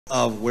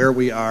of where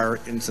we are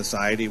in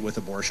society with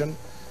abortion,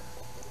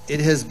 it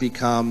has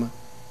become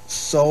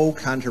so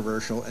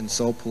controversial and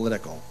so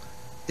political.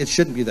 It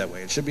shouldn't be that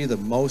way. It should be the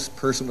most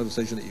personal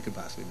decision that you could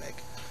possibly make.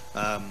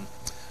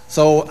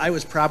 So I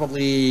was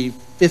probably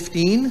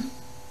 15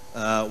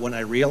 when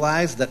I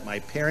realized that my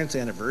parents'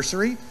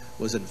 anniversary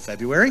was in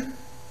February,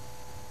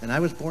 and I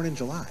was born in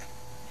July.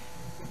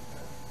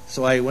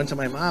 So I went to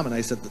my mom and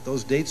I said that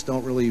those dates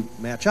don't really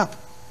match up.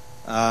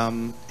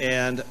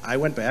 And I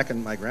went back,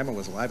 and my grandma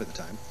was alive at the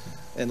time,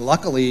 and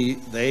luckily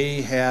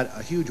they had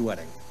a huge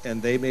wedding,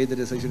 and they made the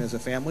decision as a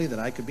family that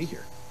I could be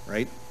here,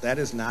 right? That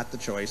is not the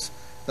choice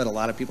that a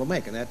lot of people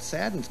make, and that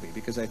saddens me,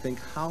 because I think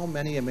how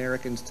many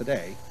Americans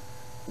today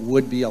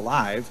would be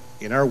alive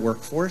in our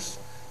workforce,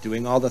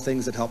 doing all the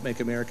things that help make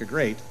America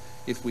great,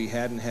 if we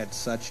hadn't had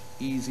such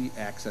easy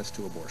access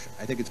to abortion.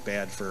 I think it's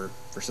bad for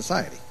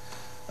society.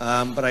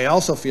 But I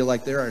also feel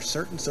like there are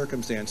certain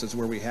circumstances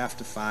where we have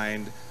to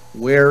find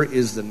where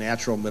is the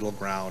natural middle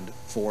ground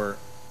for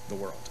the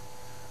world.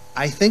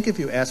 I think if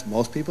you ask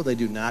most people, they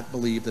do not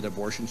believe that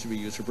abortion should be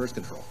used for birth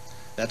control.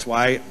 That's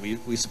why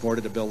we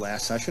supported a bill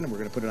last session, and we're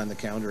going to put it on the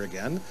calendar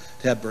again,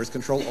 to have birth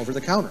control over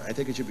the counter. I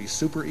think it should be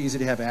super easy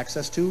to have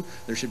access to.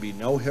 There should be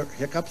no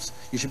hiccups.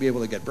 You should be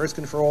able to get birth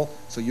control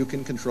so you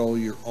can control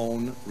your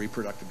own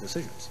reproductive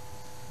decisions.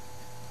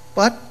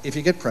 But if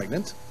you get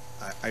pregnant,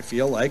 I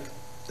feel like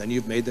then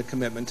you've made the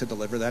commitment to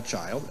deliver that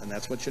child, and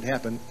that's what should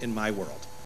happen in my world.